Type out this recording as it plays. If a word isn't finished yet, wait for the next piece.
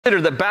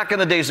Consider that back in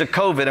the days of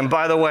COVID, and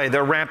by the way,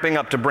 they're ramping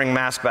up to bring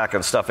masks back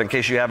and stuff in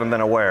case you haven't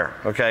been aware,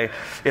 okay?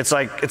 It's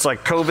like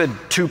COVID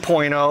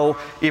 2.0,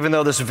 even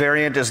though this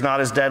variant is not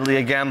as deadly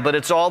again, but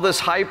it's all this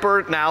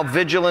hyper now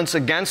vigilance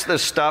against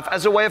this stuff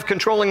as a way of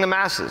controlling the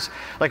masses.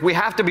 Like, we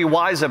have to be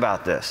wise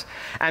about this.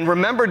 And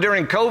remember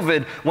during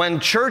COVID when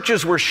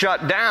churches were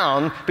shut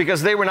down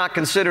because they were not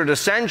considered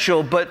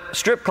essential, but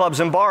strip clubs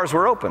and bars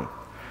were open.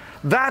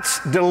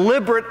 That's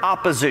deliberate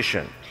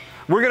opposition.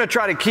 We're going to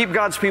try to keep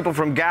God's people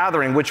from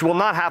gathering, which will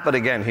not happen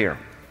again here.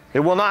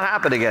 It will not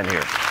happen again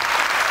here.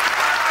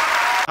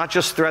 Not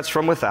just threats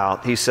from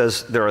without. He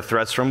says there are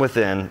threats from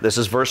within. This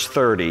is verse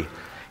 30.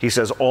 He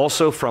says,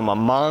 also from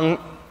among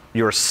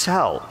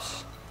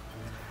yourselves,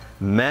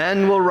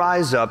 men will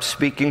rise up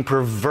speaking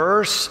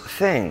perverse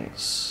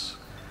things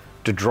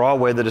to draw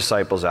away the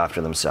disciples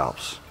after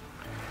themselves.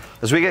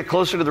 As we get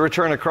closer to the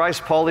return of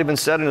Christ, Paul even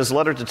said in his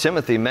letter to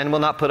Timothy, men will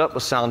not put up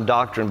with sound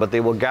doctrine, but they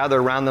will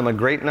gather around them a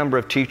great number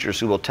of teachers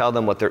who will tell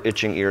them what their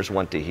itching ears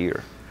want to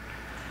hear.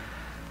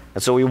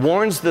 And so he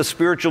warns the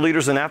spiritual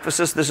leaders in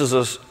Ephesus. This is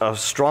a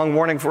strong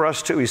warning for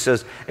us too. He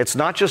says, it's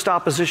not just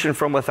opposition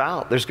from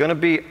without. There's going to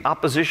be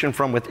opposition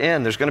from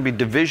within. There's going to be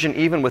division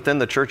even within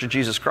the Church of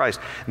Jesus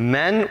Christ.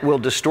 Men will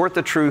distort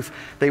the truth.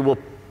 They will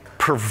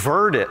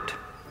pervert it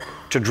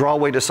to draw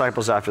away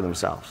disciples after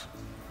themselves.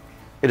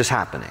 It is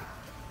happening.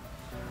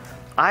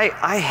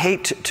 I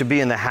hate to be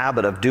in the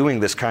habit of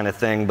doing this kind of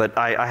thing, but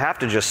I have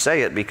to just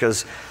say it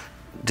because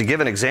to give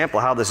an example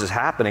of how this is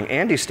happening,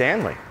 Andy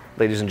Stanley,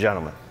 ladies and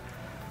gentlemen,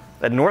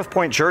 at North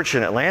Point Church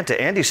in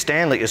Atlanta, Andy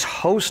Stanley is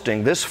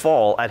hosting this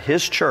fall at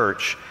his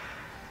church.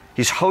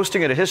 He's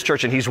hosting it at his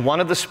church, and he's one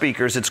of the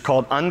speakers. It's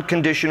called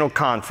Unconditional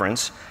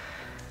Conference.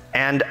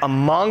 And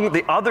among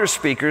the other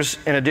speakers,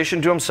 in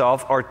addition to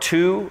himself, are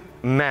two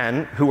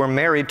men who are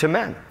married to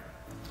men.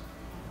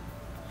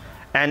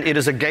 And it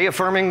is a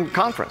gay-affirming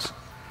conference.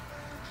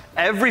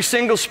 Every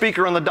single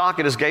speaker on the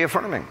docket is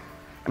gay-affirming,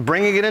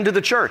 bringing it into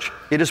the church.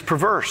 It is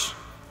perverse.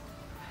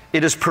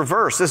 It is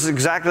perverse. This is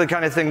exactly the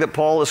kind of thing that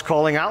Paul is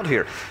calling out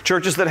here.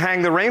 Churches that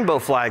hang the rainbow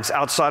flags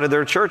outside of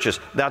their churches,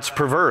 that's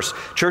perverse.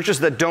 Churches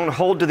that don't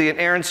hold to the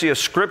inerrancy of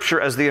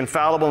Scripture as the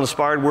infallible,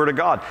 inspired Word of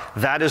God,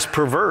 that is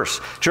perverse.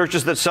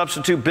 Churches that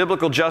substitute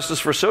biblical justice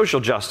for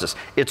social justice,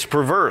 it's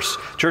perverse.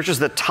 Churches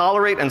that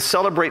tolerate and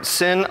celebrate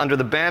sin under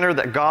the banner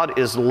that God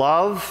is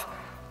love,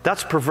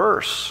 that's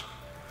perverse.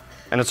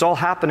 And it's all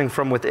happening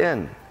from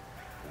within.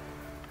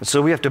 And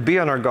so we have to be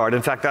on our guard.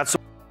 In fact, that's